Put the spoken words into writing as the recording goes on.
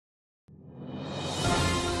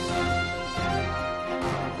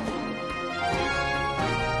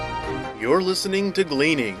You're listening to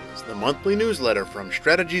Gleanings, the monthly newsletter from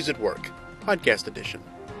Strategies at Work, podcast edition,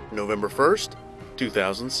 November 1st,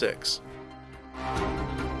 2006.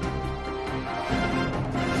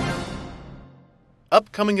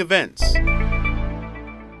 Upcoming events.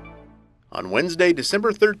 On Wednesday,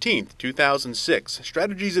 December 13th, 2006,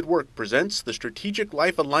 Strategies at Work presents the Strategic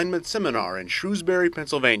Life Alignment Seminar in Shrewsbury,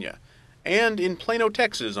 Pennsylvania, and in Plano,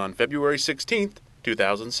 Texas on February 16th,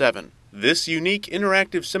 2007. This unique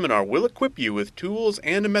interactive seminar will equip you with tools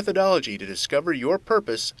and a methodology to discover your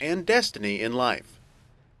purpose and destiny in life.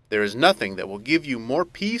 There is nothing that will give you more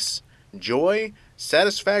peace, joy,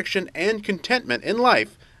 satisfaction, and contentment in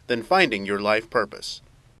life than finding your life purpose.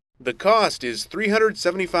 The cost is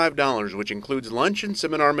 $375, which includes lunch and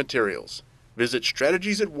seminar materials. Visit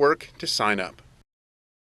Strategies at Work to sign up.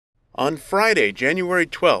 On Friday, January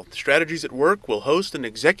 12th, Strategies at Work will host an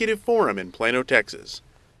executive forum in Plano, Texas.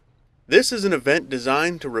 This is an event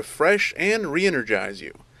designed to refresh and re-energize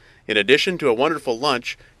you. In addition to a wonderful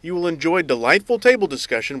lunch, you will enjoy delightful table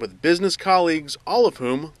discussion with business colleagues, all of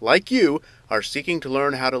whom, like you, are seeking to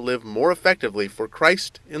learn how to live more effectively for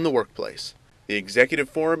Christ in the workplace. The Executive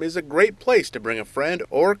Forum is a great place to bring a friend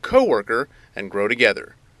or coworker and grow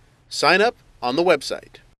together. Sign up on the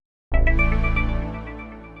website.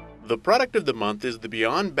 The product of the month is the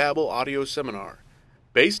Beyond Babel audio seminar.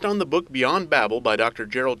 Based on the book Beyond Babel by Dr.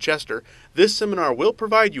 Gerald Chester, this seminar will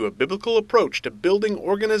provide you a biblical approach to building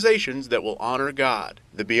organizations that will honor God.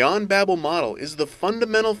 The Beyond Babel model is the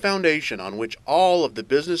fundamental foundation on which all of the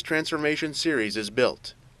Business Transformation series is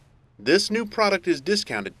built. This new product is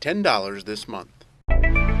discounted $10 this month.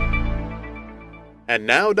 And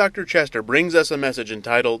now Dr. Chester brings us a message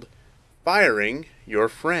entitled, Firing Your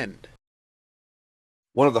Friend.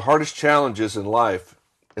 One of the hardest challenges in life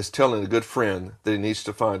is telling a good friend that he needs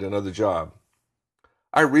to find another job.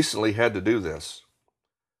 I recently had to do this.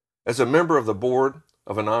 As a member of the board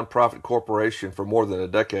of a nonprofit corporation for more than a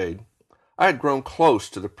decade, I had grown close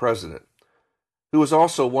to the president, who was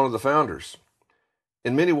also one of the founders.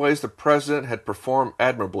 In many ways, the president had performed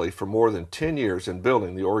admirably for more than 10 years in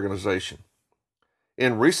building the organization.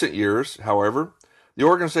 In recent years, however, the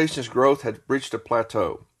organization's growth had reached a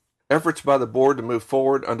plateau. Efforts by the board to move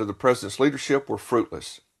forward under the president's leadership were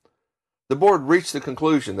fruitless. The board reached the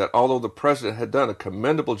conclusion that although the president had done a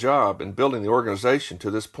commendable job in building the organization to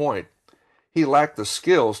this point, he lacked the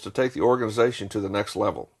skills to take the organization to the next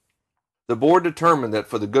level. The board determined that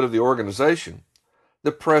for the good of the organization,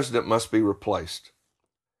 the president must be replaced.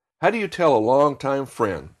 How do you tell a longtime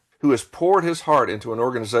friend who has poured his heart into an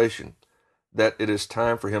organization that it is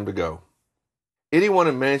time for him to go? Anyone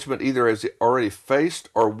in management either has already faced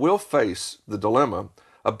or will face the dilemma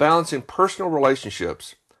of balancing personal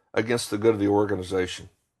relationships against the good of the organization.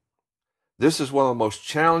 This is one of the most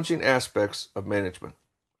challenging aspects of management.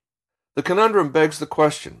 The conundrum begs the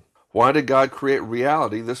question, why did God create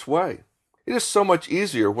reality this way? It is so much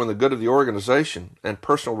easier when the good of the organization and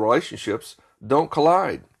personal relationships don't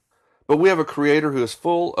collide. But we have a Creator who is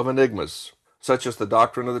full of enigmas, such as the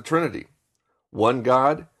doctrine of the Trinity, one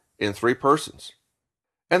God in three persons,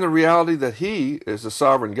 and the reality that He is the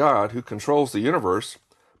sovereign God who controls the universe,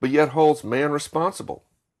 but yet holds man responsible.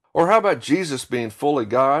 Or how about Jesus being fully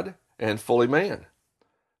God and fully man?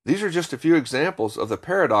 These are just a few examples of the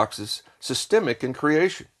paradoxes systemic in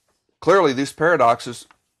creation. Clearly, these paradoxes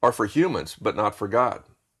are for humans, but not for God.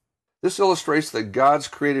 This illustrates that God's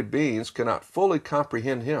created beings cannot fully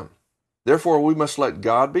comprehend Him. Therefore, we must let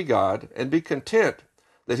God be God and be content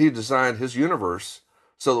that He designed His universe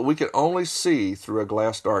so that we can only see through a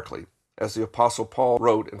glass darkly, as the Apostle Paul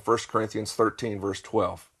wrote in 1 Corinthians 13, verse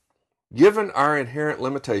 12. Given our inherent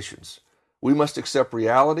limitations, we must accept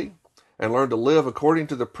reality and learn to live according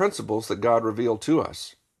to the principles that God revealed to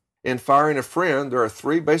us. In firing a friend, there are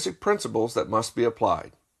three basic principles that must be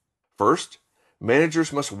applied. First,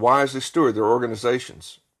 managers must wisely steward their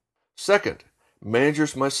organizations. Second,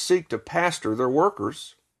 managers must seek to pastor their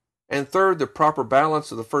workers. And third, the proper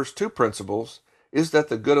balance of the first two principles is that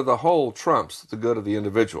the good of the whole trumps the good of the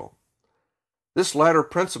individual. This latter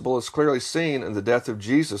principle is clearly seen in the death of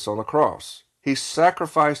Jesus on the cross. He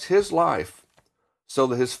sacrificed His life so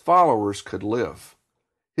that His followers could live.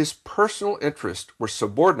 His personal interests were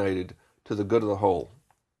subordinated to the good of the whole.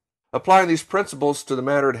 Applying these principles to the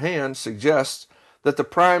matter at hand suggests that the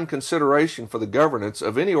prime consideration for the governance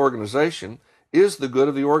of any organization is the good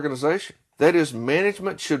of the organization. That is,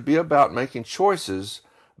 management should be about making choices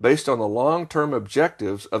based on the long-term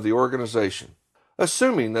objectives of the organization,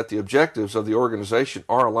 assuming that the objectives of the organization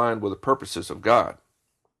are aligned with the purposes of God.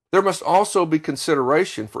 There must also be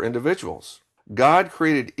consideration for individuals. God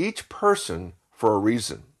created each person for a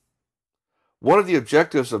reason. One of the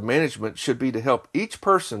objectives of management should be to help each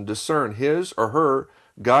person discern his or her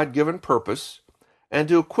God-given purpose and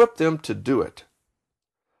to equip them to do it.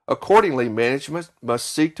 Accordingly, management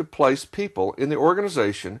must seek to place people in the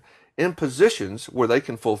organization in positions where they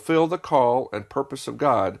can fulfill the call and purpose of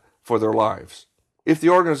God for their lives. If the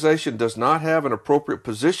organization does not have an appropriate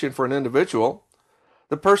position for an individual,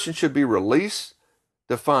 the person should be released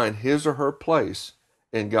to find his or her place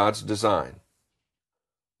in God's design.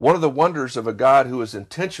 One of the wonders of a God who is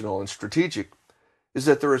intentional and strategic is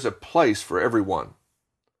that there is a place for everyone.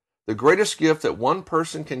 The greatest gift that one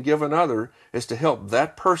person can give another is to help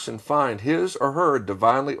that person find his or her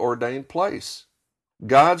divinely ordained place.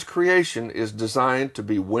 God's creation is designed to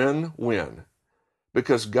be win-win,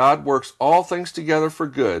 because God works all things together for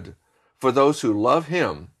good for those who love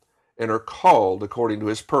Him and are called according to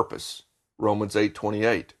His purpose. Romans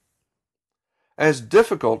 8:28. As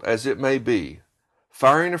difficult as it may be,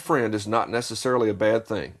 firing a friend is not necessarily a bad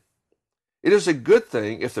thing. It is a good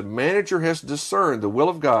thing if the manager has discerned the will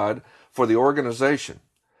of God for the organization,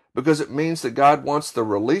 because it means that God wants the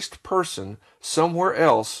released person somewhere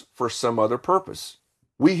else for some other purpose.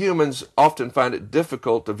 We humans often find it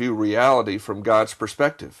difficult to view reality from God's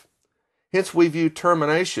perspective. Hence, we view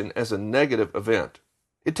termination as a negative event.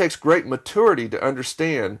 It takes great maturity to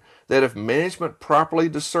understand that if management properly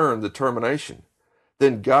discerned the termination,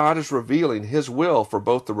 then God is revealing His will for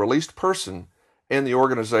both the released person and the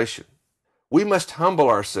organization. We must humble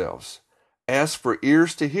ourselves, ask for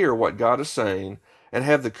ears to hear what God is saying, and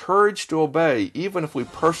have the courage to obey even if we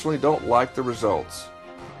personally don't like the results.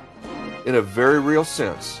 In a very real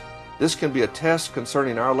sense, this can be a test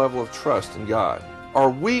concerning our level of trust in God.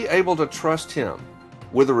 Are we able to trust Him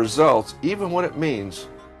with the results even when it means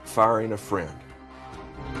firing a friend?